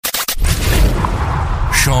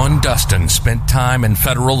Sean Dustin spent time in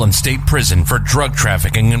federal and state prison for drug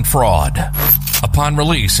trafficking and fraud. Upon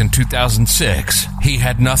release in 2006, he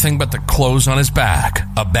had nothing but the clothes on his back,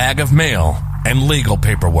 a bag of mail, and legal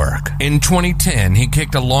paperwork. In 2010, he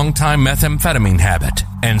kicked a long-time methamphetamine habit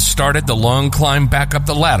and started the long climb back up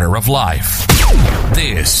the ladder of life.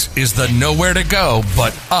 This is the Nowhere to Go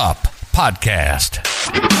But Up podcast.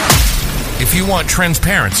 If you want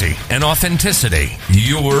transparency and authenticity,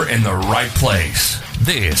 you're in the right place.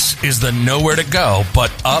 This is the Nowhere to Go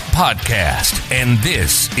But Up podcast, and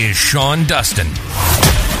this is Sean Dustin.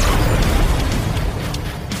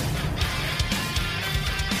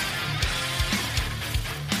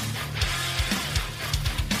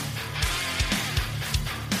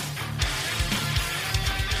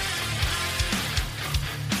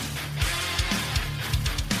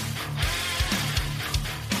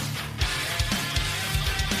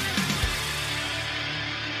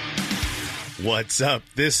 What's up?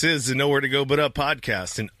 This is the Nowhere to Go But Up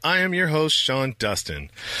podcast, and I am your host, Sean Dustin.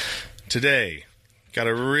 Today, got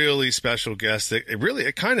a really special guest that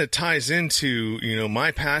it kind of ties into,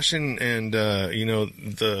 my passion and,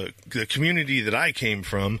 the community that I came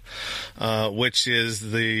from, which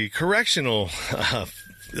is the correctional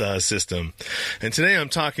system. And today I'm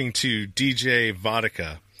talking to DJ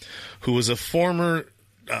Vodka, who was a former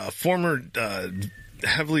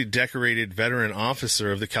heavily decorated veteran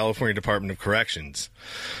officer of the California Department of Corrections.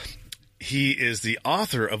 He is the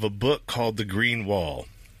author of a book called The Green Wall.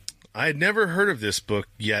 I had never heard of this book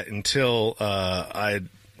yet until I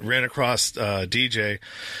ran across DJ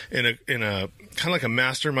in a kind of like a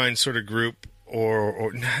mastermind sort of group,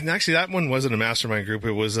 or actually that one wasn't a mastermind group.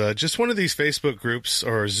 It was just one of these Facebook groups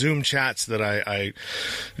or Zoom chats that I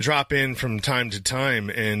drop in from time to time,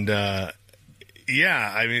 and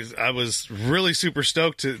I was really super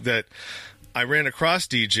stoked that I ran across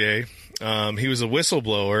DJ. He was a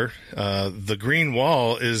whistleblower. The Green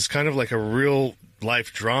Wall is kind of like a real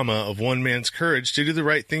life drama of one man's courage to do the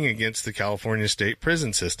right thing against the California state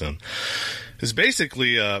prison system. It's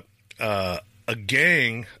basically a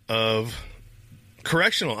gang of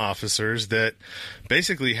correctional officers that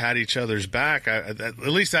basically had each other's back. At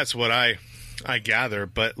least that's what I gather.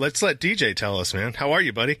 But let's let DJ tell us, man. How are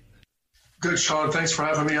you, buddy? Good, Sean. Thanks for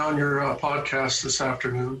having me on your podcast this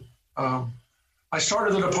afternoon. I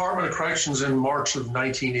started the Department of Corrections in March of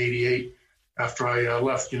 1988 after I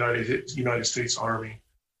left the United States Army.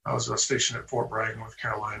 I was stationed at Fort Bragg, North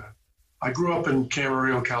Carolina. I grew up in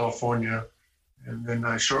Camarillo, California, and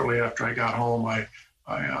then shortly after I got home, I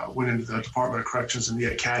went into the Department of Corrections in the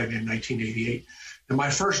Academy in 1988. And my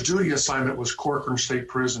first duty assignment was Corcoran State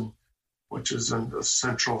Prison, which is in the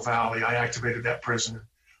Central Valley. I activated that prison.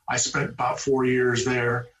 I spent about 4 years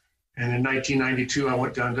there, and in 1992, I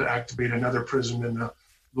went down to activate another prison in the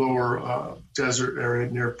lower desert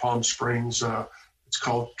area near Palm Springs. It's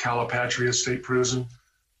called Calipatria State Prison.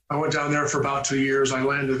 I went down there for about 2 years. I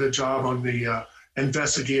landed a job on the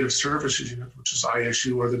Investigative Services Unit, which is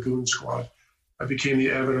ISU, or the Goon Squad. I became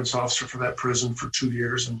the evidence officer for that prison for 2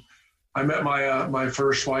 years, and I met my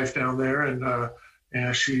first wife down there,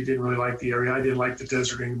 and she didn't really like the area. I didn't like the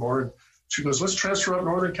desert anymore, and she goes, let's transfer up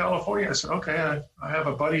Northern California. I said, okay, I have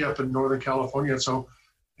a buddy up in Northern California. So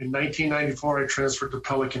in 1994, I transferred to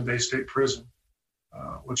Pelican Bay State Prison,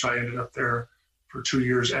 which I ended up there for 2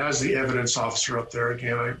 years as the evidence officer up there.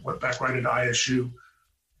 Again, I went back right into ISU,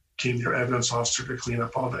 became their evidence officer to clean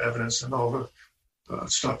up all the evidence and all the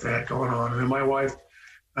stuff they had going on. And then my wife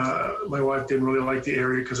didn't really like the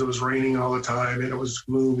area because it was raining all the time and it was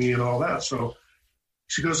gloomy and all that. So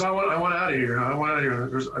she goes, I want out of here.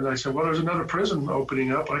 And I said, well, there's another prison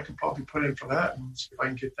opening up. I could probably put in for that and see if I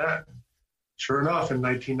can get that. And sure enough, in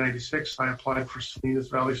 1996, I applied for Salinas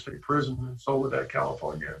Valley State Prison in Soledad,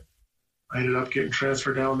 California. I ended up getting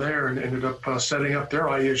transferred down there and ended up setting up their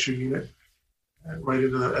ISU unit and right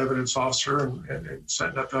into the evidence officer and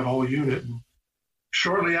setting up that whole unit. And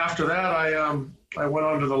shortly after that, I went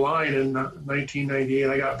onto the line in 1998.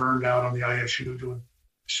 I got burned out on the ISU doing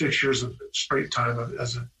 6 years of straight time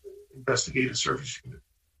as an investigative service unit.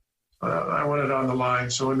 I went on the line.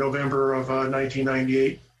 So in November of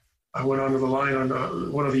 1998, I went onto the line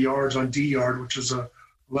on one of the yards on D Yard, which is a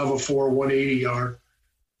level 4 180 yard.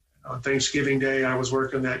 On Thanksgiving Day, I was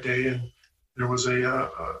working that day, and there was a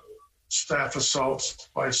staff assault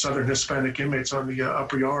by Southern Hispanic inmates on the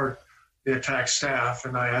upper yard. They attacked staff,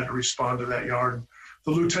 and I had to respond to that yard.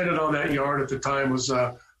 The lieutenant on that yard at the time was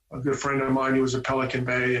a good friend of mine. He was at Pelican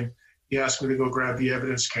Bay, and he asked me to go grab the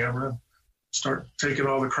evidence camera and start taking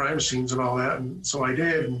all the crime scenes and all that. And so I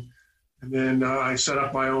did. And then I set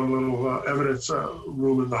up my own little evidence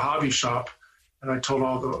room in the hobby shop And I told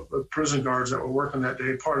all the prison guards that were working that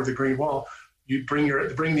day, part of the Green Wall, you bring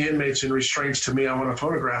the inmates in restraints to me. I want to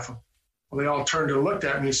photograph them. Well, they all turned and looked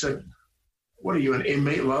at me and said, "What are you, an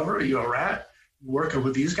inmate lover? Are you a rat? You working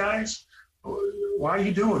with these guys? Why are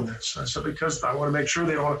you doing this?" I said, "Because I want to make sure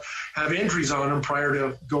they don't have injuries on them prior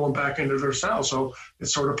to going back into their cell. So it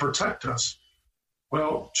sort of protect us."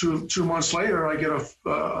 Well, two months later, I get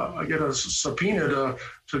a subpoena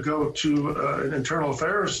to go to an internal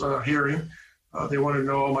affairs hearing. They wanted to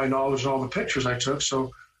know all my knowledge and all the pictures I took.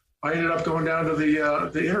 So I ended up going down to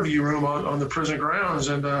the interview room on the prison grounds,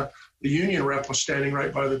 and the union rep was standing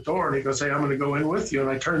right by the door, and he goes, "Hey, I'm going to go in with you." And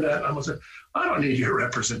I turned that, and I said, "I don't need your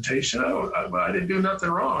representation. I didn't do nothing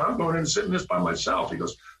wrong. I'm going in and sitting this by myself." He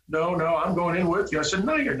goes, No, I'm going in with you." I said,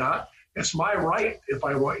 "No, you're not. It's my right if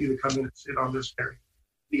I want you to come in and sit on this hearing."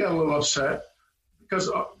 He got a little upset because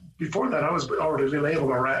before that, I was already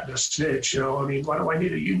labeled a rat and a snitch. I mean, why do I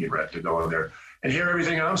need a union rep to go in there and hear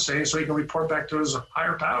everything I'm saying so he can report back to his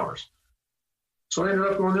higher powers? So I ended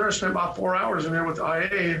up going there. I spent about 4 hours in there with the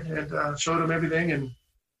IA and showed them everything. And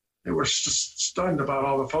they were stunned about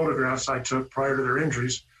all the photographs I took prior to their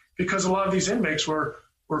injuries, because a lot of these inmates were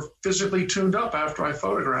physically tuned up after I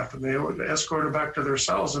photographed them. They were escorted back to their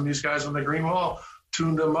cells, and these guys on the Green Wall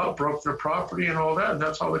tuned them up, broke their property and all that. And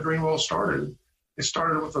that's how the Green Wall started. It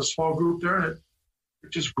started with a small group there, and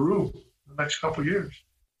it just grew the next couple of years.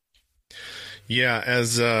 Yeah,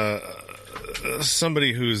 as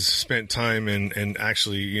somebody who's spent time and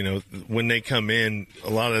actually, when they come in, a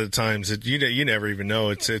lot of the times you never even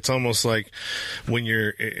know. It's almost like when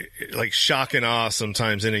you're like shock and awe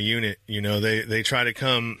sometimes in a unit. They try to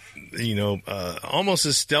come, almost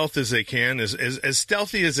as stealth as they can, as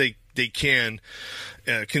stealthy as they can,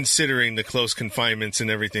 considering the close confinements and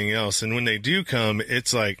everything else. And when they do come,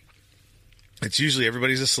 it's like, it's usually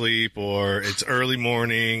everybody's asleep, or it's early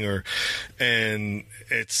morning, and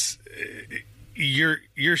it's your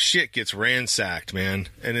shit gets ransacked, man.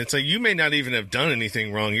 And it's like, you may not even have done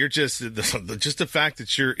anything wrong. You're just the fact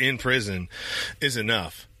that you're in prison is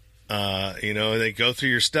enough. They go through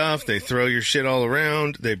your stuff, they throw your shit all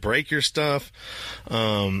around, they break your stuff.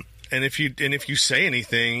 And if you say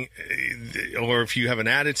anything, or if you have an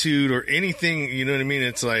attitude or anything, you know what I mean?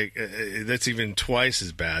 It's like, that's even twice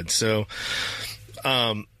as bad. So,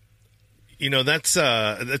 that's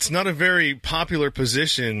not a very popular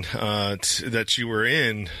position, that you were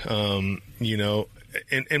in, and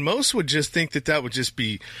most would just think that would just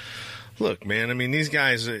be, look, man, I mean, these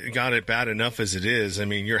guys got it bad enough as it is. I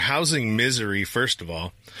mean, you're housing misery, first of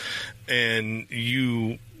all, and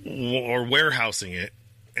you are warehousing it.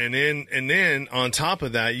 And then on top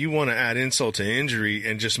of that, you want to add insult to injury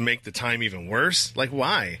and just make the time even worse. Like,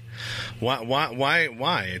 why?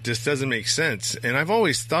 It just doesn't make sense. And I've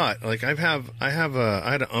always thought, like, I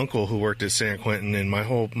had an uncle who worked at San Quentin, and my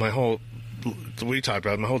whole we talked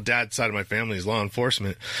about it, my whole dad's side of my family is law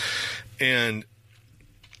enforcement, and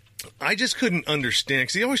I just couldn't understand,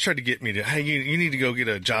 because he always tried to get me to, hey, you need to go get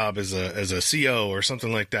a job as a CO or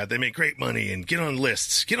something like that. They make great money, and get on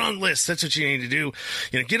lists. Get on lists. That's what you need to do.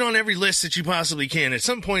 Get on every list that you possibly can. At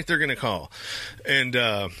some point, they're going to call. And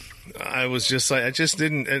I was just like,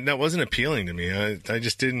 that wasn't appealing to me. I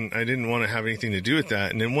didn't want to have anything to do with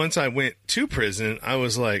that. And then once I went to prison, I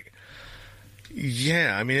was like,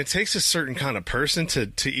 yeah, I mean, it takes a certain kind of person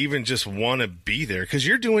to even just want to be there, because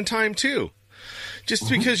you're doing time too. Just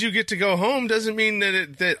because you get to go home doesn't mean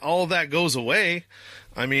that all that goes away.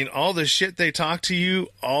 I mean, all the shit they talk to you,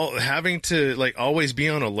 all having to like always be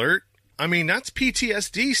on alert. I mean, that's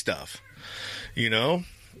PTSD stuff, Yeah,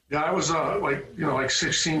 I was like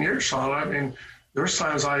 16 years, Sean. I mean, there's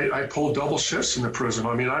times I pulled double shifts in the prison.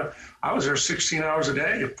 I mean, I was there 16 hours a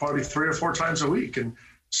day, probably 3 or 4 times a week, and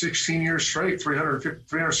 16 years straight,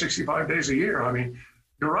 365 days a year. I mean,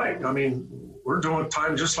 you're right. I mean, we're doing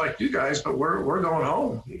time just like you guys, but we're going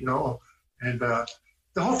home, And the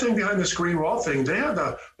whole thing behind this Green Wall thing, they had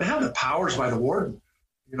the powers by the warden.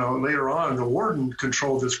 Later on, the warden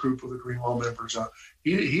controlled this group of the Green Wall members.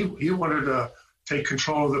 He wanted to take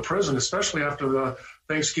control of the prison, especially after the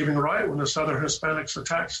Thanksgiving riot when the Southern Hispanics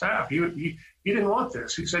attacked staff. He didn't want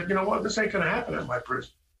this. He said, you know what, this ain't going to happen at my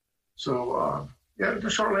prison. So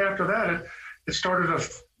just shortly after that, it started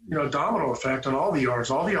a domino effect on all the yards.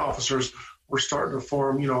 All the officers were starting to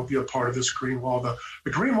form, be a part of this Green Wall.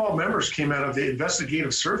 The Green Wall members came out of the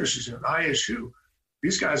investigative services unit, ISU.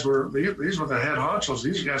 These guys were the head honchos.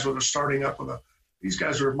 These guys were starting up these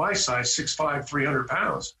guys were my size, 6'5", 300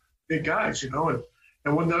 pounds, big guys, And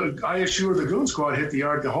when the ISU or the goon squad hit the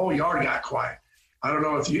yard, the whole yard got quiet. I don't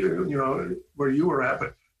know if where you were at,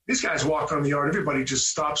 but these guys walk on the yard. Everybody just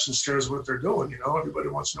stops and stares at what they're doing. Everybody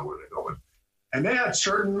wants to know where they're going. And they had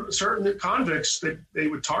certain convicts that they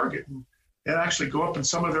would target, and they'd actually go up in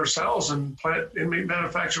some of their cells and plant inmate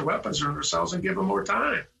manufactured weapons in their cells and give them more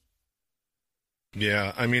time.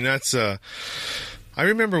 Yeah, I mean, that's I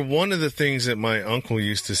remember one of the things that my uncle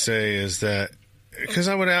used to say is that, because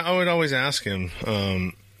I would always ask him,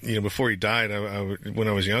 before he died, I would, when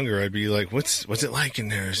I was younger, I'd be like, what's it like in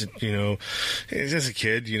there? Is it, as a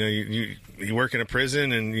kid, you work in a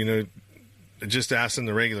prison, and, just ask him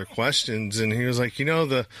the regular questions. And he was like,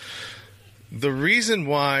 the reason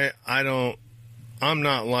why I'm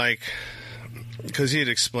not like, because he had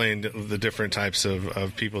explained the different types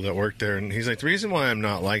of people that work there. And he's like, the reason why I'm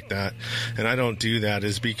not like that and I don't do that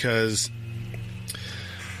is because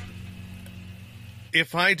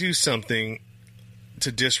if I do something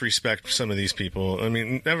to disrespect some of these people, I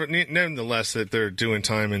mean, nevertheless that they're doing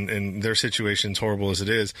time and their situation's horrible as it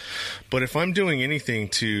is, but if I'm doing anything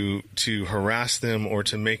to harass them or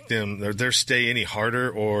to make them their stay any harder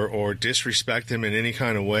or disrespect them in any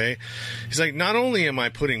kind of way, he's like, not only am I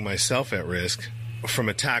putting myself at risk from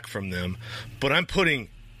attack from them, but I'm putting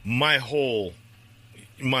all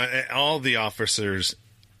the officers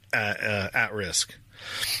at risk.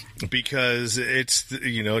 Because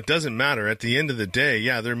it doesn't matter. At the end of the day,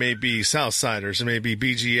 yeah, there may be Southsiders, there may be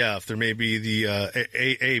BGF, there may be the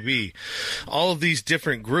AAB. All of these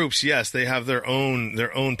different groups, yes, they have their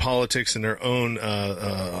own politics and their own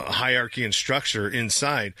hierarchy and structure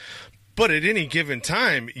inside. But at any given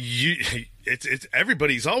time, it's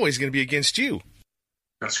everybody's always going to be against you.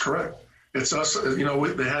 That's correct. It's us, they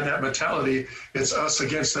had that mentality. It's us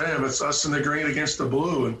against them. It's us in the green against the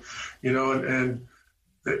blue, and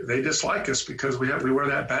they dislike us because we wear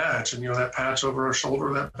that badge and, that patch over our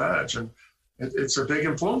shoulder, that badge. And it's a big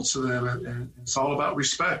influence to them. And it's all about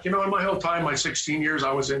respect. In my whole time, my 16 years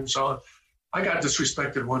I was in, Sean, I got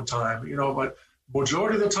disrespected one time, but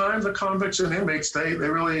majority of the time, the convicts and inmates, they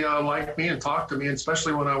really liked me and talked to me. And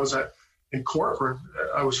especially when I was in Corcoran,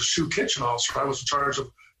 I was a SHU kitchen officer. I was in charge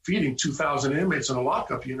of feeding 2,000 inmates in a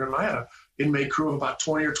lockup unit. And I had an inmate crew of about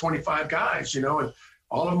 20 or 25 guys, and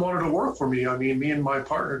all of them wanted to work for me. I mean, me and my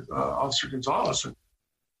partner, Officer Gonzalez. And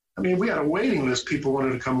I mean, we had a waiting list. People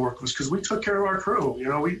wanted to come work with us because we took care of our crew.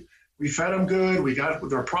 We fed them good. We got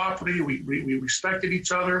their property. We respected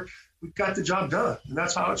each other. We got the job done. And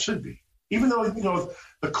that's how it should be. Even though,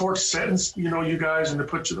 the court sentenced, you guys and to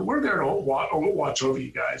put you, we're there to watch over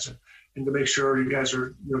you guys and to make sure you guys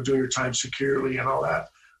are, doing your time securely and all that.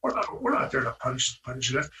 We're not there to punish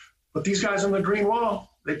you. But these guys on the green wall,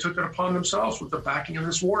 they took it upon themselves with the backing of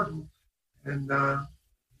this warden and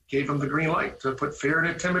gave them the green light to put fear and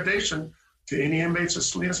intimidation to any inmates at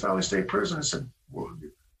Salinas Valley State Prison and said, well,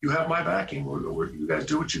 you have my backing. You guys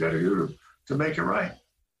do what you got to do to make it right.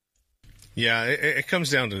 Yeah, it comes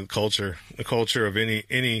down to the culture of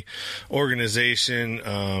any organization,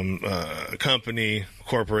 company,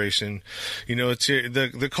 corporation. It's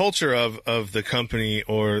the culture of the company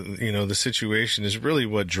or the situation is really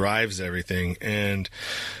what drives everything. And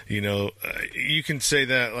you can say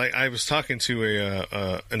that. Like, I was talking to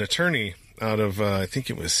an attorney out of I think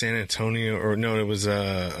it was San Antonio, or no, it was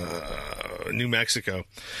New Mexico.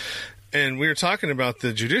 And we were talking about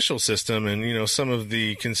the judicial system and, some of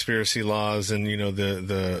the conspiracy laws and,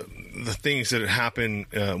 the things that happen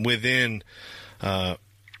within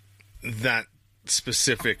that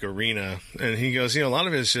specific arena. And he goes, a lot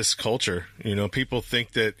of it is just culture. People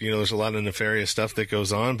think that, there's a lot of nefarious stuff that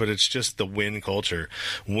goes on, but it's just the win culture,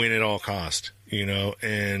 win at all cost,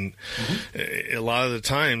 and a lot of the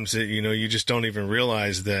times that, you just don't even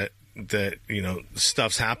realize that,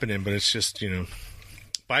 stuff's happening, but it's just,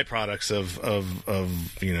 byproducts of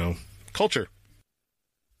culture.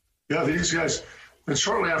 Yeah, these guys, and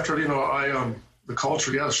shortly after, the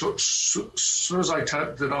culture, yeah, so soon as I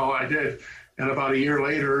did all I did, and about a year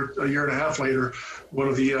and a half later, one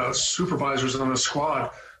of the supervisors on the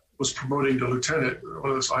squad was promoting to lieutenant,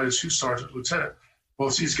 one of those ISU sergeant lieutenant. Well,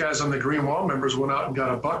 these guys on the green wall members went out and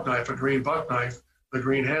got a green buck knife, the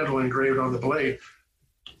green handle engraved on the blade.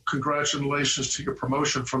 Congratulations to your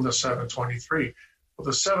promotion from the 723. Well,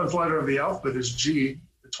 the seventh letter of the alphabet is G,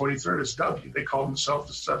 the 23rd is W. They call themselves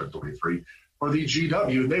the 723 or the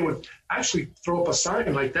GW. And they would actually throw up a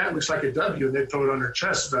sign like that, looks like a W, and they'd throw it on their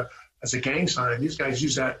chest as a gang sign. These guys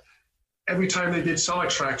use that every time they did cell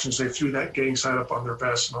extractions. They threw that gang sign up on their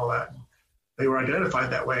vest and all that. And they were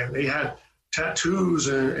identified that way. And they had tattoos,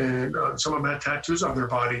 and some of them had tattoos on their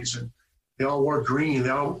bodies, and they all wore green. They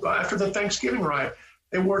all, after the Thanksgiving riot,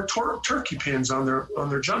 they wore turkey pins on their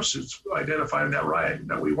jumpsuits, identifying that riot,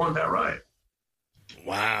 that we won that riot.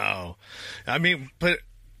 Wow. I mean, but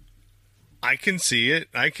I can see it.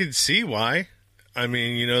 I can see why. I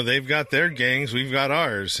mean, you know, they've got their gangs, we've got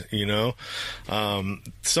ours, you know.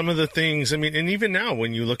 Some of the things, I mean, and even now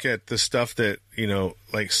when you look at the stuff that, you know,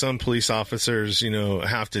 like some police officers, you know,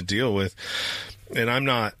 have to deal with, and I'm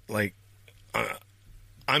not like,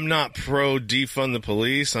 I'm not pro defund the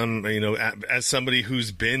police. I'm, you know, as somebody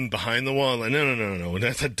who's been behind the wall, like, no,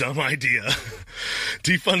 that's a dumb idea.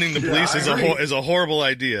 Defunding the police is a horrible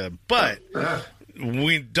idea, but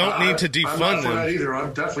we don't need to defund them. I'm not for that either.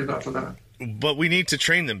 I'm definitely not for that. But we need to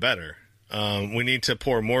train them better. We need to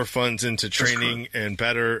pour more funds into training and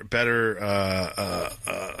better,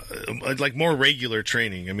 like more regular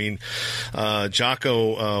training. I mean,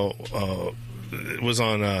 Jocko was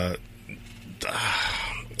on.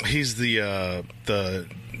 He's the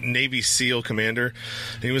Navy SEAL commander.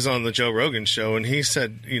 He was on the Joe Rogan show, and he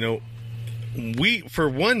said, you know, for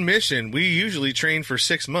one mission, we usually train for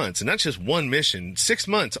 6 months, and that's just one mission. 6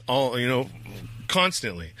 months, all, you know,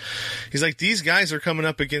 constantly. He's like, these guys are coming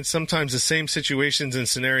up against sometimes the same situations and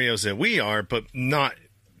scenarios that we are, but not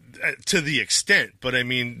to the extent. But I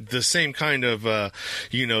mean, the same kind of,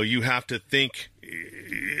 you know, you have to think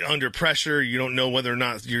under pressure. You don't know whether or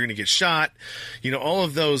not you're going to get shot. You know, all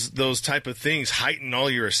of those type of things heighten all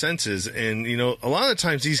your senses. And, you know, a lot of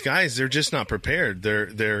times these guys, they're just not prepared.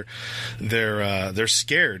 They're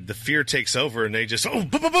scared. The fear takes over and they just, boom,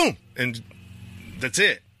 boom, boom. And that's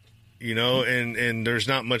it, you know, and there's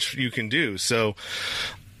not much you can do. So,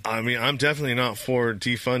 I mean, I'm definitely not for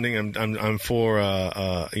defunding. I'm for,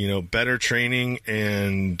 you know, better training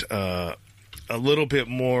and, a little bit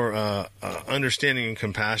more understanding and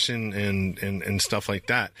compassion and stuff like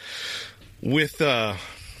that. With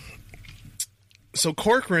so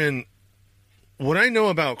Corcoran, what I know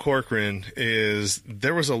about Corcoran is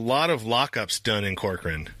there was a lot of lockups done in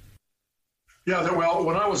Corcoran. Yeah, well,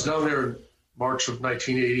 when I was down there in March of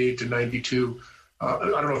 1988 to 92, I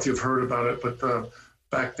don't know if you've heard about it, but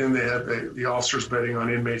back then they had the officers betting on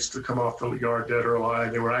inmates to come off the yard dead or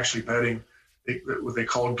alive. They were actually betting what they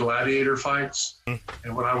called gladiator fights.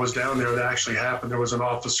 And when I was down there, that actually happened. There was an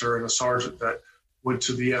officer and a sergeant that went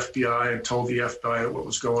to the FBI and told the FBI what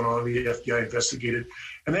was going on. The FBI investigated,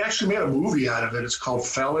 and they actually made a movie out of it. It's called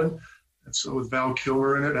Felon. It's with Val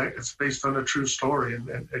Kilmer in it. It's based on a true story, and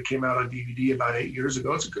it came out on DVD about 8 years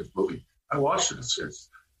ago. It's a good movie. I watched it.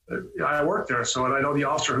 I worked there, and I know the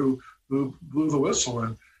officer who blew the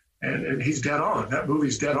whistle, and he's dead on. That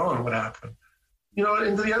movie's dead on what happened. You know,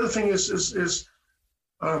 and the other thing is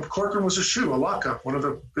Corcoran was a lockup, one of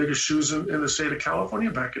the biggest shoes in the state of California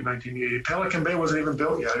back in 1980. Pelican Bay wasn't even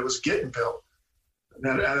built yet. It was getting built.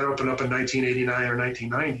 That opened up in 1989 or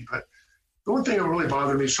 1990. But the one thing that really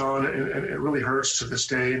bothered me, Sean, and it really hurts to this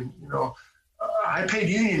day, and, you know, I paid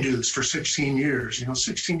union dues for 16 years, you know,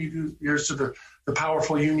 16 years to the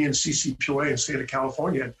powerful union CCPOA in the state of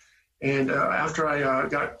California. And after I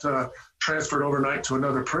got transferred overnight to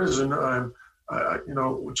another prison, you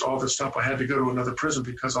know, which all this stuff, I had to go to another prison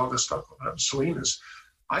because all this stuff went up in Salinas.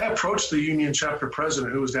 I approached the union chapter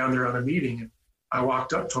president who was down there on a meeting, and I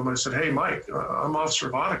walked up to him and I said, "Hey, Mike, I'm Officer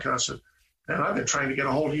Vodka." I said, "Man, I've been trying to get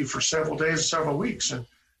a hold of you for several days, several weeks." And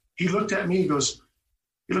he looked at me, he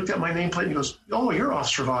looked at my nameplate and he goes, "Oh, you're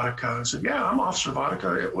Officer Vodka." I said, "Yeah, I'm Officer Vodka.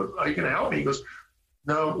 Are you going to help me?" He goes,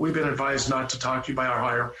 "No, we've been advised not to talk to you by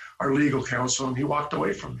our legal counsel." And he walked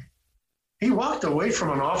away from me. He walked away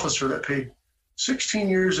from an officer that paid 16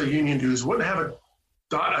 years of union dues, wouldn't have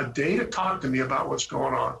a day to talk to me about what's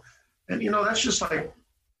going on. And, you know, that's just like,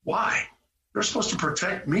 why? They're supposed to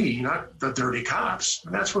protect me, not the dirty cops.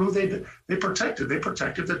 And that's who they protected. They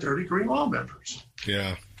protected the dirty Green Law members.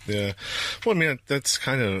 Yeah. Well, I mean, that's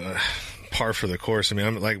kind of par for the course. I mean,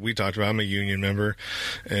 I'm like we talked about, I'm a union member,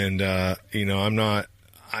 and, you know, I'm not,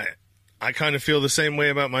 I kind of feel the same way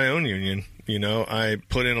about my own union. You know, I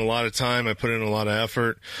put in a lot of time. I put in a lot of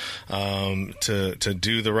effort to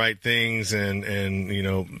do the right things and you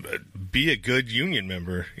know, be a good union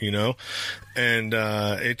member. You know, and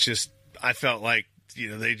it just, I felt like, you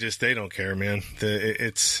know, they don't care, man.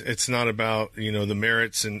 It's not about, you know, the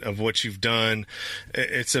merits of what you've done.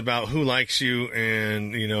 It's about who likes you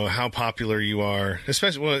and, you know, how popular you are,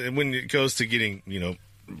 especially when it goes to getting, you know,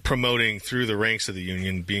 promoting through the ranks of the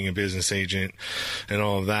union, being a business agent and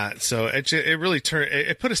all of that. So it really put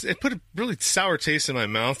a really sour taste in my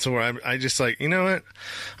mouth to where I just like, you know what?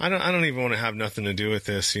 I don't even want to have nothing to do with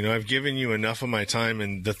this. You know, I've given you enough of my time,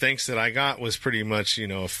 and the thanks that I got was pretty much, you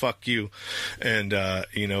know, a fuck you. And,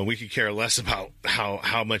 you know, we could care less about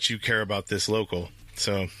how much you care about this local.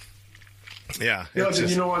 So yeah. You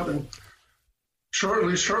know what?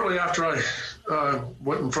 Shortly after I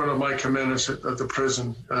went in front of Mike Jimenez at the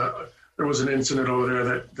prison, there was an incident over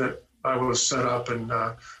there that I was set up, and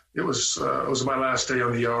it was my last day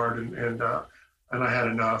on the yard, and I had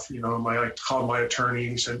enough. I called my attorney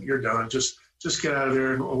and he said, "You're done. Just get out of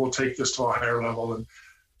there, and we'll take this to a higher level." And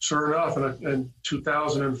sure enough, in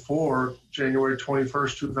 2004, January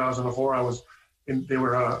 21st, 2004, they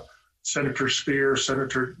were Senator Speer,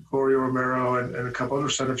 Senator Gloria Romero, and a couple other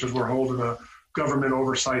senators were holding a government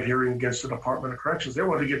oversight hearing against the Department of Corrections. They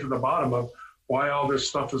wanted to get to the bottom of why all this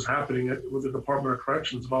stuff is happening with the Department of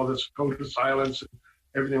Corrections and all this code of silence and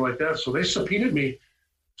everything like that. So they subpoenaed me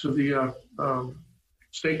to the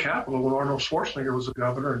state capitol when Arnold Schwarzenegger was the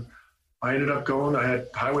governor. And I ended up going. I had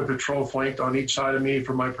highway patrol flanked on each side of me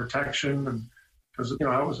for my protection, and because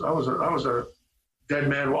I was a dead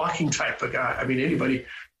man walking type of guy. I mean, anybody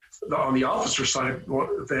on the officer side,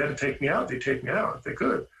 if they had to take me out, they'd take me out if they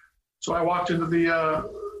could. So I walked into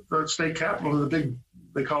the state capitol,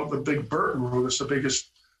 they call it the Big Burton Room. It's the biggest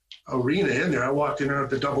arena in there. I walked in there,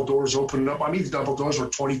 the double doors opened up. I mean, the double doors were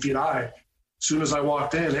 20 feet high. As soon as I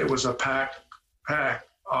walked in, it was a packed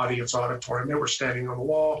audience auditorium. They were standing on the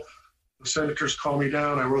wall. The senators called me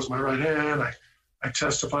down. I rose my right hand. I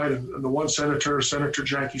testified, and the one senator, Senator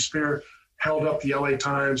Jackie Speer, held up the LA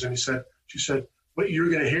Times, and she said, "What you're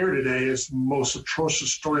going to hear today is the most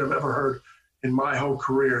atrocious story I've ever heard in my whole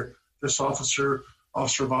career. This Officer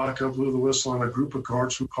Vodka, blew the whistle on a group of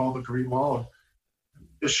guards who called the Green Wall.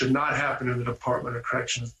 This should not happen in the Department of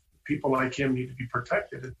Corrections. People like him need to be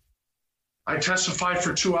protected." And I testified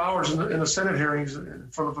for 2 hours in the Senate hearings in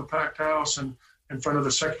front of a packed house and in front of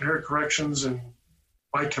the Secretary of Corrections and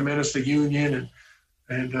Mike Jimenez, the union.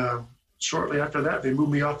 And shortly after that, they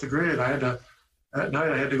moved me off the grid. That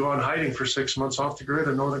night I had to go on hiding for 6 months off the grid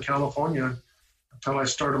in Northern California until I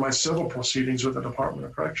started my civil proceedings with the Department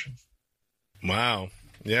of Corrections. Wow.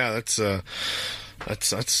 Yeah, that's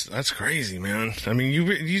crazy, man. I mean,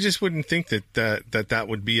 you just wouldn't think that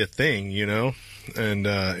would be a thing, and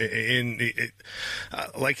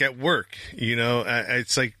like at work,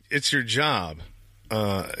 it's like it's your job.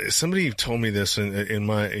 Somebody told me this in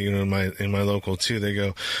my local too. They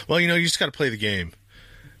go, "Well, you just got to play the game,"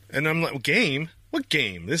 and I'm like, "Game? What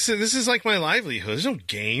game? This is like my livelihood. There's no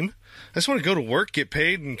game. I just want to go to work, get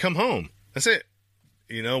paid, and come home. That's it."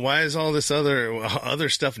 Why is all this other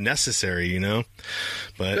stuff necessary?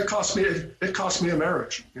 But it cost me a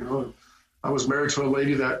marriage. I was married to a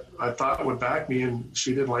lady that I thought would back me, and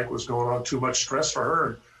she didn't like what was going on. Too much stress for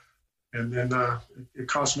her, and then it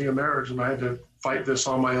cost me a marriage, and I had to fight this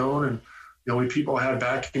on my own. And the only people I had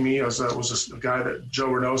backing me was a guy that Joe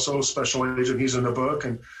Reynoso, special agent. He's in the book,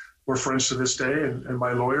 and we're friends to this day. And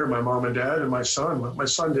my lawyer, my mom and dad, and my son. My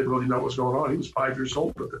son didn't really know what was going on. He was 5 years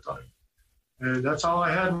old at the time. And that's all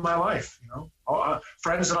I had in my life,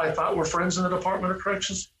 Friends that I thought were friends in the Department of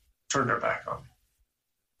Corrections turned their back on me.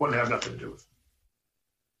 Wouldn't have nothing to do with it.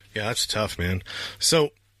 Yeah, that's tough, man.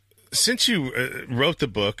 So, since you wrote the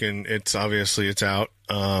book and it's out,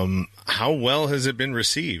 how well has it been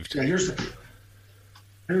received? Yeah, here's the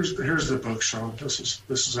book, Sean. This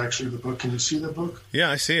is actually the book. Can you see the book?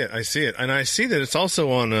 Yeah, I see it, and I see that it's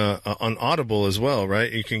also on Audible as well,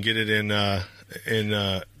 right? You can get it in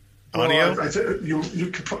audio. Well,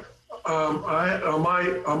 you can put on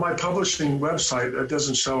my publishing website. It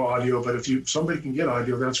doesn't show audio, but if somebody can get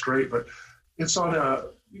audio, that's great. But it's on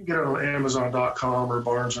you can get it on Amazon.com or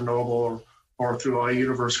Barnes and Noble or through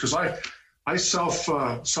iUniverse, because I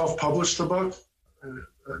self-published the book in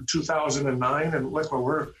 2009, and look,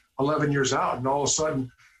 we're 11 years out, and all of a sudden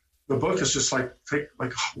the book is just like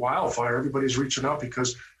wildfire. Everybody's reaching out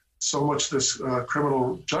because so much this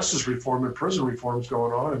criminal justice reform and prison reform is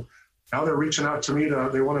going on, and now they're reaching out to me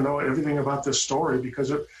they want to know everything about this story,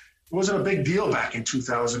 because it wasn't a big deal back in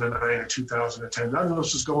 2009 or 2010. None of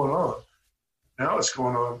this is going on. Now it's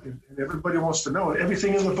going on, and everybody wants to know. And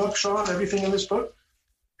everything in the book, Sean, everything in this book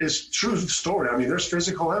is true story. I mean, there's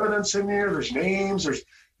physical evidence in there. There's names. There's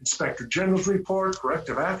Inspector General's report,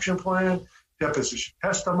 corrective action plan, deposition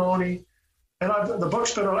testimony. And the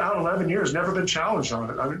book's been out 11 years, never been challenged on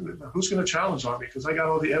it. I mean, who's going to challenge on me? Because I got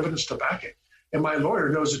all the evidence to back it. And my lawyer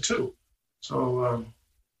knows it too. So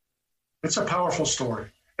it's a powerful story.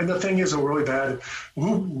 And the thing is, really bad,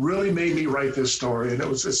 who really made me write this story? And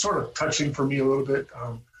it's sort of touching for me a little bit.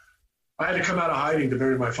 I had to come out of hiding to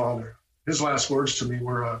bury my father. His last words to me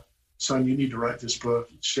were, "Son, you need to write this book.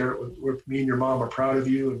 Share it with me and your mom are proud of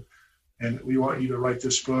you. And we want you to write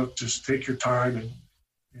this book. Just take your time and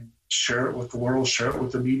share it with the world, share it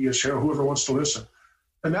with the media, share it, whoever wants to listen."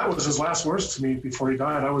 And that was his last words to me before he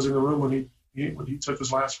died. I was in the room when he took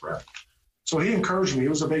his last breath. So he encouraged me. It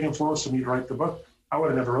was a big influence to me to write the book. I would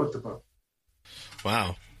have never wrote the book.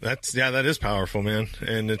 Wow. That is powerful, man.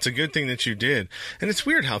 And it's a good thing that you did. And it's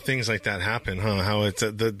weird how things like that happen, huh? How it's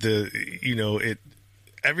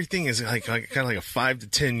everything is like kind of like a 5 to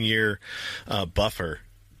 10 year buffer,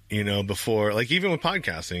 before, like, even with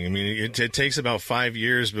podcasting. I mean, it takes about 5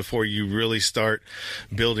 years before you really start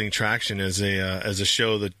building traction as a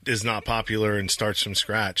show that is not popular and starts from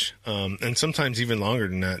scratch. And sometimes even longer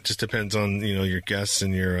than that. It just depends on, your guests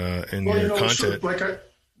and your content.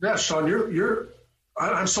 Sean,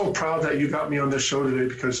 I'm so proud that you got me on this show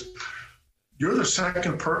today, because you're the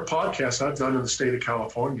second podcast I've done in the state of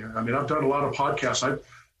California. I mean, I've done a lot of podcasts.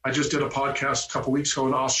 I just did a podcast a couple weeks ago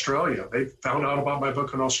in Australia. They found out about my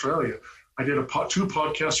book in Australia. I did 2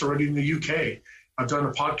 podcasts already in the UK. I've done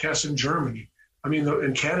a podcast in Germany. I mean,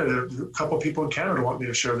 in Canada, a couple of people in Canada want me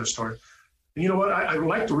to share this story. And you know what? I would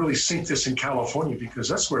like to really sink this in California, because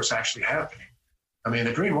that's where it's actually happening. I mean,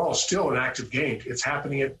 the Green Wall is still an active game. It's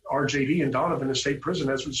happening at RJD and Donovan State Prison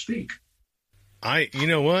as we speak. You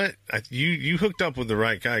know what? You hooked up with the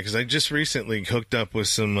right guy, because I just recently hooked up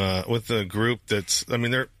with with a group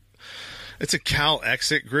it's a Cal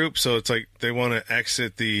exit group. So it's like they want to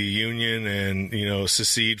exit the union and,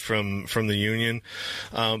 secede from the union.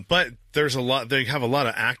 But they have a lot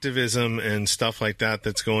of activism and stuff like that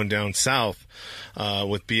that's going down south,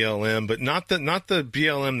 with BLM, but not the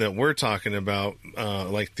BLM that we're talking about,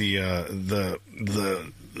 like the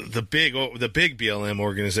big BLM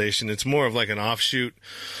organization. It's more of like an offshoot.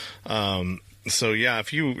 So yeah,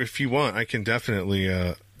 if you want, I can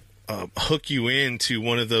definitely, hook you into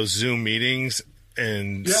one of those Zoom meetings.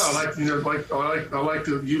 And yeah, I like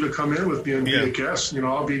you to come in with me and be a guest.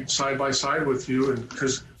 I'll be side by side with you, and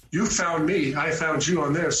because you found me, I found you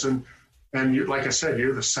on this, and you, like I said,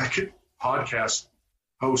 you're the second podcast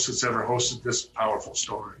host that's ever hosted this powerful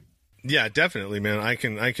story. Yeah, definitely, man. I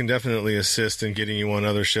can definitely assist in getting you on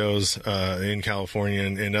other shows in California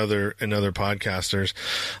and other podcasters.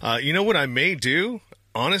 You know what I may do?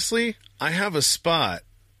 Honestly, I have a spot,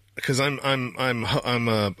 because I'm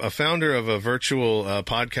a founder of a virtual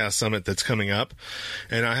podcast summit that's coming up,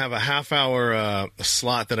 and I have a half-hour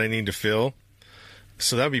slot that I need to fill.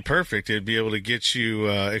 So that'd be perfect. It'd be able to get you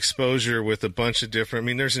exposure with a bunch of different. I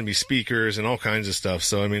mean, there's going to be speakers and all kinds of stuff.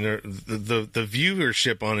 So I mean, the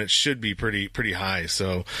viewership on it should be pretty high.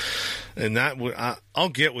 So, and that I'll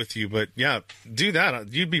get with you, but yeah, do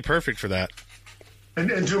that. You'd be perfect for that. And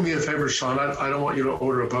do me a favor, Sean. I don't want you to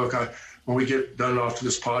order a book. When we get done after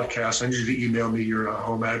this podcast, I need you to email me your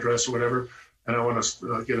home address or whatever, and I want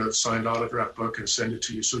to get a signed autograph book and send it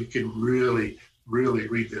to you so you can really, really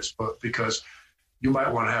read this book, because you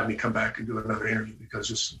might want to have me come back and do another interview, because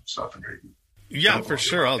there's some stuff in here. Yeah, for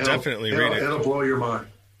sure. I'll definitely read it. It'll blow your mind.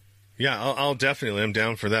 Yeah, I'll definitely. I'm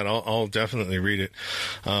down for that. I'll definitely read it.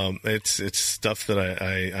 It's stuff that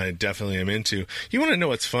I definitely am into. You want to know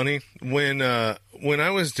what's funny? When I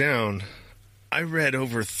was down, I read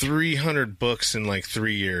over 300 books in like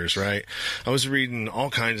 3 years, right? I was reading all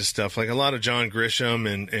kinds of stuff, like a lot of John Grisham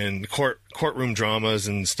and courtroom dramas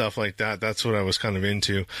and stuff like that. That's what I was kind of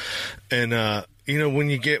into. And,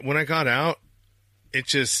 when I got out,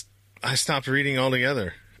 I stopped reading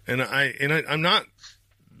altogether. And I'm not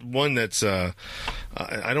one that's, I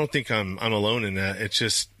don't think I'm alone in that. It's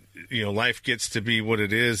just, life gets to be what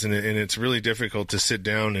it is, and it's really difficult to sit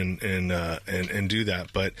down and do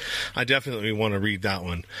that. But I definitely want to read that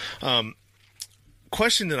one.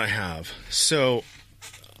 Question that I have. So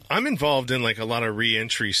I'm involved in like a lot of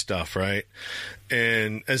reentry stuff, right?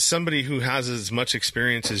 And as somebody who has as much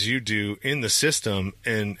experience as you do in the system,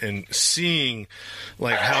 and seeing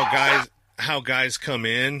like how guys come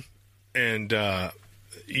in and,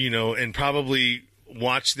 and probably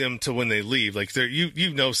watch them till when they leave. Like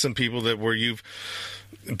you know some people that where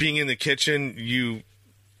being in the kitchen, you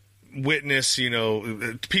witness,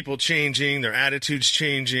 people changing, their attitudes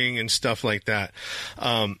changing and stuff like that.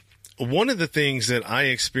 One of the things that I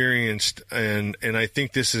experienced, and I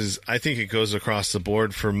think it goes across the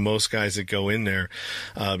board for most guys that go in there,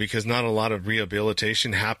 because not a lot of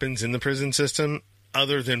rehabilitation happens in the prison system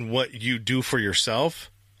other than what you do for yourself,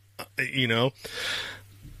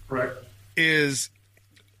 Right. Is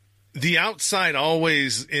the outside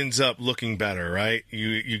always ends up looking better, right?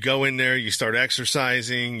 You go in there, you start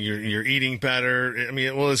exercising, you're eating better. I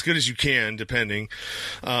mean, well, as good as you can, depending.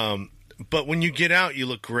 But when you get out, you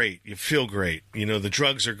look great. You feel great. The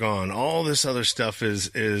drugs are gone. All this other stuff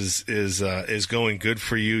is going good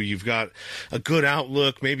for you. You've got a good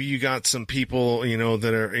outlook. Maybe you got some people,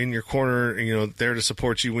 that are in your corner, there to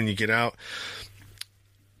support you when you get out.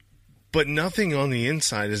 But nothing on the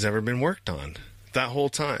inside has ever been worked on that whole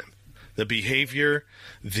time. the behavior,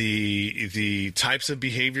 the types of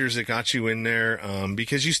behaviors that got you in there,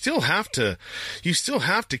 because you still have to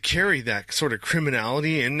carry that sort of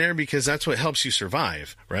criminality in there because that's what helps you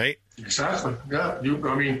survive, right? Exactly. Yeah.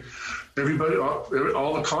 I mean, everybody,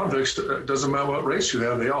 all the convicts, it doesn't matter what race you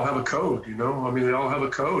have, they all have a code. You know, I mean, they all have a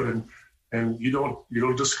code, and you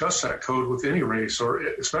don't discuss that code with any race, or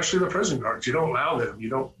especially the prison guards. You don't allow them. You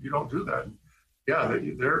don't do that. And yeah,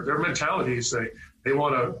 their mentalities, they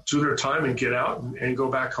want to do their time and get out and go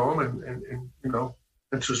back home and you know,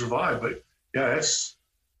 and to survive. But yeah, it's,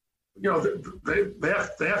 you know, they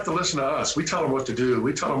have to listen to us. We tell them what to do.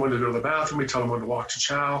 We tell them when to go to the bathroom. We tell them when to walk to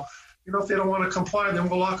chow. You know, if they don't want to comply, then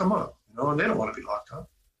we'll lock them up. You know, and they don't want to be locked up.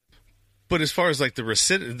 But as far as like the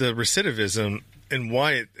recidivism and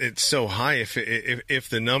why it's so high, if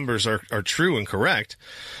the numbers are true and correct,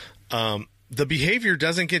 the behavior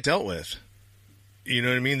doesn't get dealt with. You know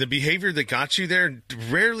what I mean? The behavior that got you there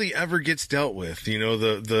rarely ever gets dealt with. You know,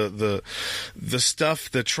 the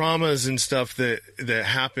stuff, the traumas and stuff that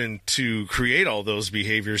happen to create all those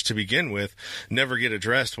behaviors to begin with never get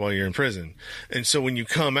addressed while you're in prison. And so when you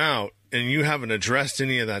come out and you haven't addressed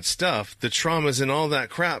any of that stuff, the traumas and all that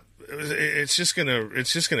crap, it's just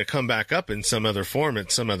gonna come back up in some other form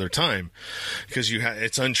at some other time because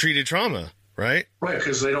it's untreated trauma. Right,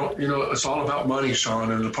 because they don't, you know, it's all about money,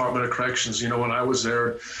 Sean, in the Department of Corrections. You know, when I was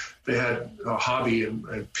there, they had a hobby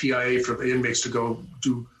and PIA for the inmates to go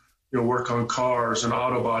do, you know, work on cars and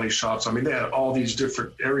auto body shops. I mean, they had all these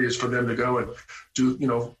different areas for them to go and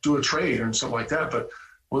do a trade and something like that. But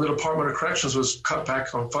when the Department of Corrections was cut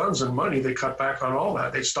back on funds and money, they cut back on all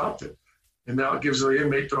that. They stopped it. And now it gives the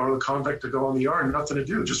inmate or the convict to go on the yard, nothing to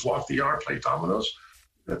do, just walk the yard, play dominoes.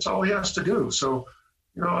 That's all he has to do. So,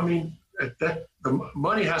 you know, I mean, that the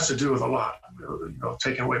money has to do with a lot, you know,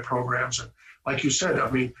 taking away programs. And like you said,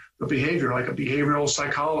 I mean, the behavior, like a behavioral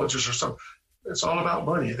psychologist or something, it's all about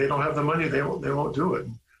money. If they don't have the money, they won't do it.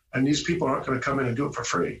 And these people aren't going to come in and do it for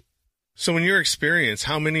free. So in your experience,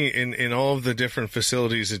 how many in all of the different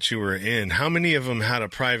facilities that you were in, how many of them had a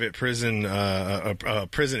private prison, a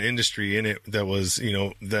prison industry in it that was, you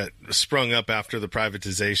know, that sprung up after the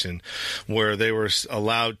privatization where they were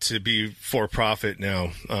allowed to be for profit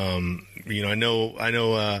now? You know, I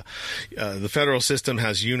know the federal system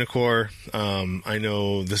has Unicor. I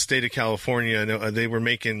know the state of California, I know they were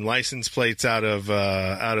making license plates out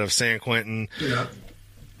of San Quentin. Yeah.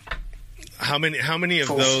 How many of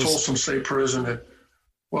those? Folsom State Prison.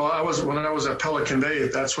 When I was at Pelican Bay,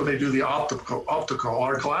 that's where they do the optical,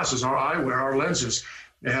 our glasses, our eyewear, our lenses.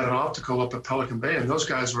 They had an optical up at Pelican Bay, and those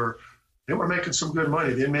guys were making some good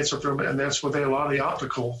money. The inmates up there, and that's where a lot of the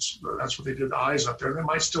opticals. That's what they did the eyes up there. They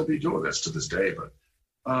might still be doing this to this day, but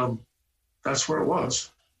that's where it was.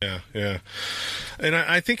 Yeah. And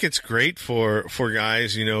I think it's great for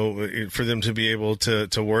guys, you know, for them to be able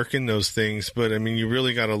to work in those things. But I mean, you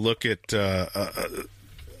really got to look at that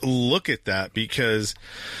because,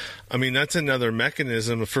 I mean, that's another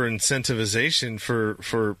mechanism for incentivization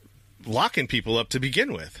for locking people up to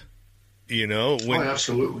begin with. You know,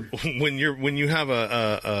 absolutely. When you have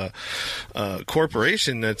a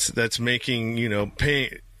corporation that's making, you know,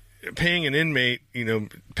 paying an inmate, you know,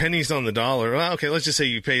 pennies on the dollar. Well, okay, let's just say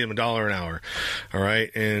you pay them $1 an hour. All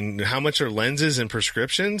right. And how much are lenses and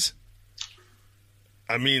prescriptions?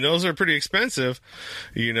 I mean, those are pretty expensive,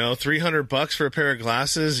 you know, $300 for a pair of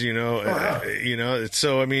glasses, you know,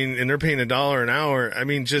 so, I mean, and they're paying $1 an hour. I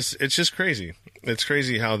mean, it's just crazy. It's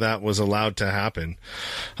crazy how that was allowed to happen.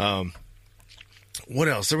 What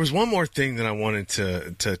else? There was one more thing that I wanted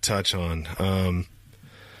to touch on.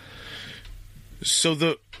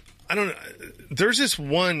 There's this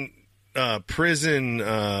one prison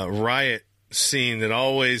riot scene that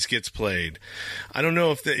always gets played. I don't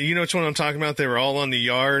know if you know which one I'm talking about. They were all on the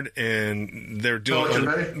yard and they're doing.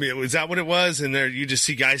 Is that what it was? And you just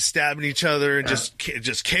see guys stabbing each other and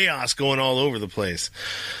just chaos going all over the place.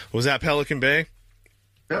 Was that Pelican Bay?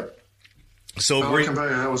 Yep. So Pelican Bay,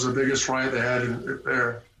 that was the biggest riot they had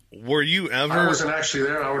there. Were you ever? I wasn't actually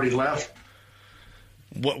there. I already left.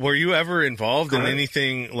 Were you ever involved in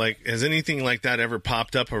anything like? Has anything like that ever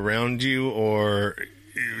popped up around you, or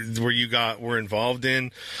were involved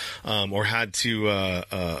in, or had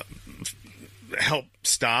to help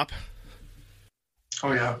stop?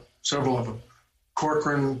 Oh yeah, several of them.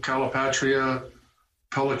 Corcoran, Calipatria,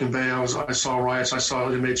 Pelican Bay. I saw riots. I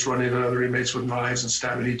saw inmates running into other inmates with knives and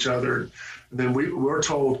stabbing each other. And then we were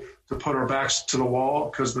told to put our backs to the wall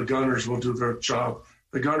because the gunners will do their job.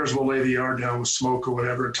 The gunners will lay the yard down with smoke or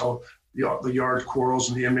whatever until the yard quarrels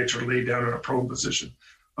and the inmates are laid down in a prone position.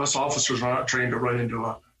 Us officers are not trained to run into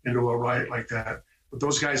a riot like that. what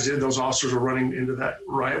those guys did, those officers were running into that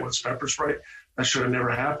riot with pepper spray. That should have never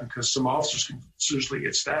happened, because some officers can seriously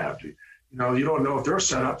get stabbed. You know, you don't know if they're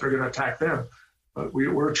set up, they're going to attack them. But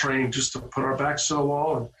we're trained just to put our backs to the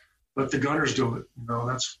wall and let the gunners do it. You know,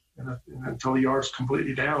 that's and until the yard's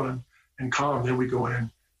completely down and calm, then we go in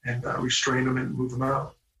and restrain them and move them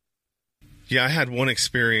out. Yeah, I had one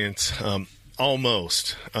experience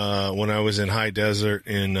almost when I was in high desert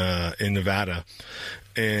in Nevada.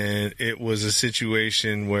 And it was a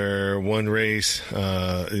situation where one race,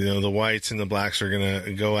 the whites and the blacks are going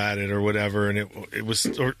to go at it or whatever. And it was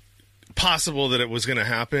possible that it was going to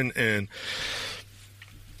happen. And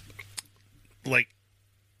like,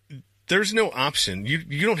 there's no option.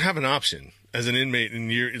 You don't have an option as an inmate.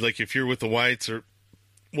 And you're like, if you're with the whites or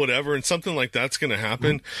whatever, and something like that's going to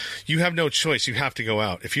happen, you have no choice. You have to go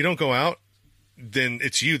out. If you don't go out, then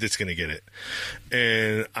it's you that's going to get it.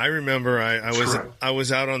 And I remember I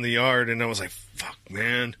was out on the yard and I was like, fuck,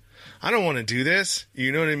 man, I don't want to do this.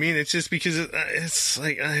 You know what I mean? It's just because it's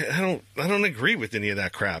like, I don't agree with any of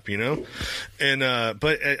that crap, you know? And,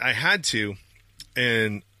 but I had to,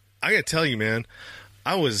 and I got to tell you, man,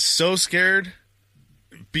 I was so scared,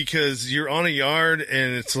 because you're on a yard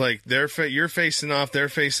and it's like you're facing off, they're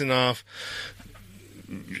facing off.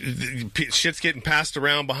 Shit's getting passed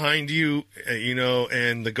around behind you, you know,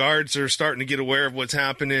 and the guards are starting to get aware of what's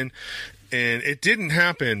happening. And it didn't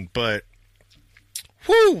happen, but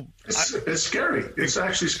whoo! It's scary. It's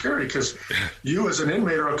actually scary, because you as an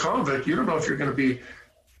inmate or a convict, you don't know if you're going to be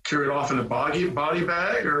carried off in a body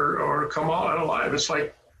bag or come out alive. It's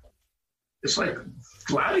like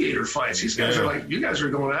gladiator fights. These guys are like, you guys are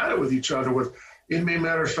going at it with each other with inmate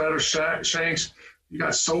matter, fetters, shanks. You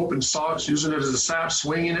got soap and socks, using it as a sap,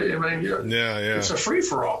 swinging it. I mean, it's a free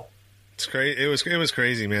for all. It's crazy. It was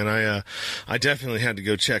crazy, man. I definitely had to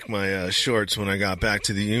go check my shorts when I got back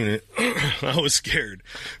to the unit. I was scared,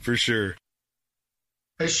 for sure.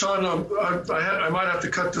 Hey, Sean, I might have to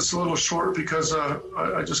cut this a little short, because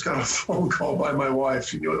I just got a phone call by my wife.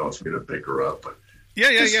 She wants me to pick her up. But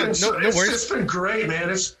yeah. No worries. It's been great, man.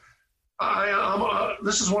 This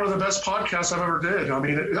is one of the best podcasts I've ever did. I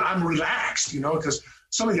mean, I'm relaxed, you know, because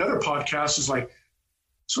some of the other podcasts is like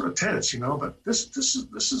sort of tense, you know, but this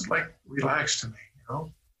is like relaxed to me, you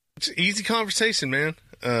know. It's an easy conversation, man.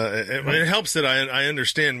 It helps that I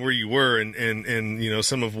understand where you were and you know,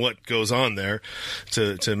 some of what goes on there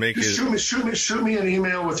to make it. Shoot me an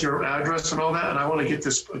email with your address and all that, and I want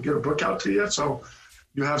to get a book out to you, so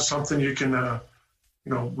you have something you can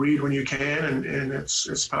read when you can, and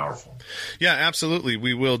it's powerful. Yeah, absolutely.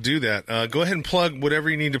 We will do that. Go ahead and plug whatever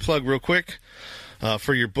you need to plug real quick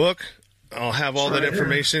for your book. I'll have all that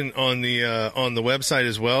information on the website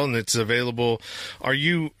as well, and it's available.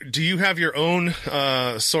 Do you have your own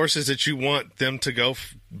sources that you want them to go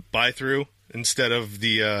buy through instead of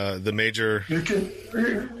the major? You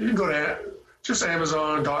can go to just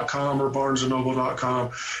Amazon.com or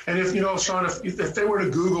BarnesandNoble.com. And if, you know, Sean, if they were to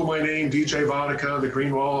Google my name, DJ Vodka, the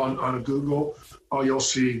Green Wall on Google, you'll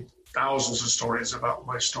see thousands of stories about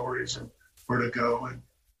my stories and where to go. And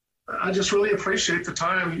I just really appreciate the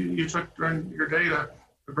time you took during your day to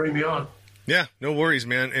bring me on. Yeah, no worries,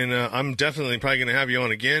 man. And I'm definitely probably going to have you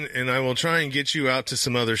on again, and I will try and get you out to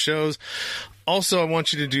some other shows. Also, I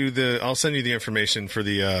want you to do I'll send you the information for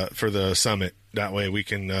the summit. That way we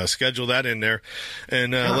can schedule that in there,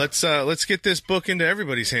 and let's get this book into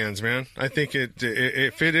everybody's hands, man. I think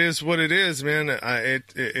if it is what it is, man,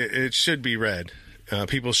 it should be read.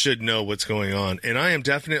 People should know what's going on, and I am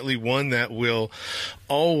definitely one that will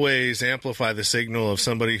always amplify the signal of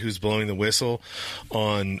somebody who's blowing the whistle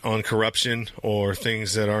on corruption or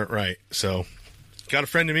things that aren't right. So, got a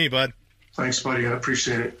friend to me, bud. Thanks, buddy. I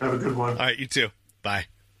appreciate it. Have a good one. All right, you too. Bye.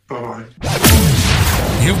 Bye-bye.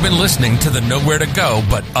 You've been listening to the Nowhere to Go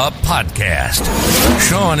But Up podcast.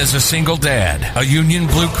 Sean is a single dad, a union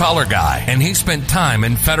blue-collar guy, and he spent time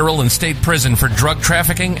in federal and state prison for drug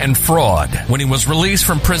trafficking and fraud. When he was released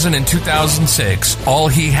from prison in 2006, all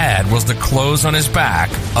he had was the clothes on his back,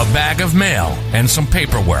 a bag of mail, and some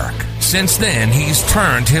paperwork. Since then, he's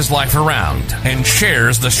turned his life around and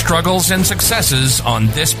shares the struggles and successes on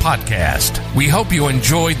this podcast. We hope you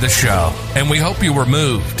enjoyed the show, and we hope you were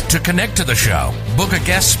moved. To connect to the show, book a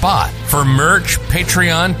guest spot. For merch,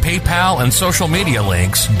 Patreon, PayPal, and social media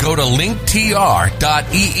links, go to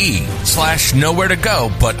linktr.ee/nowhere to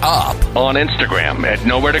go but up. On Instagram at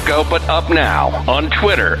Nowhere to Go But Up Now. On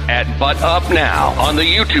Twitter at But Up Now. On the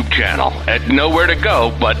YouTube channel at Nowhere to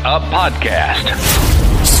Go But Up Podcast.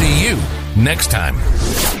 See you next time.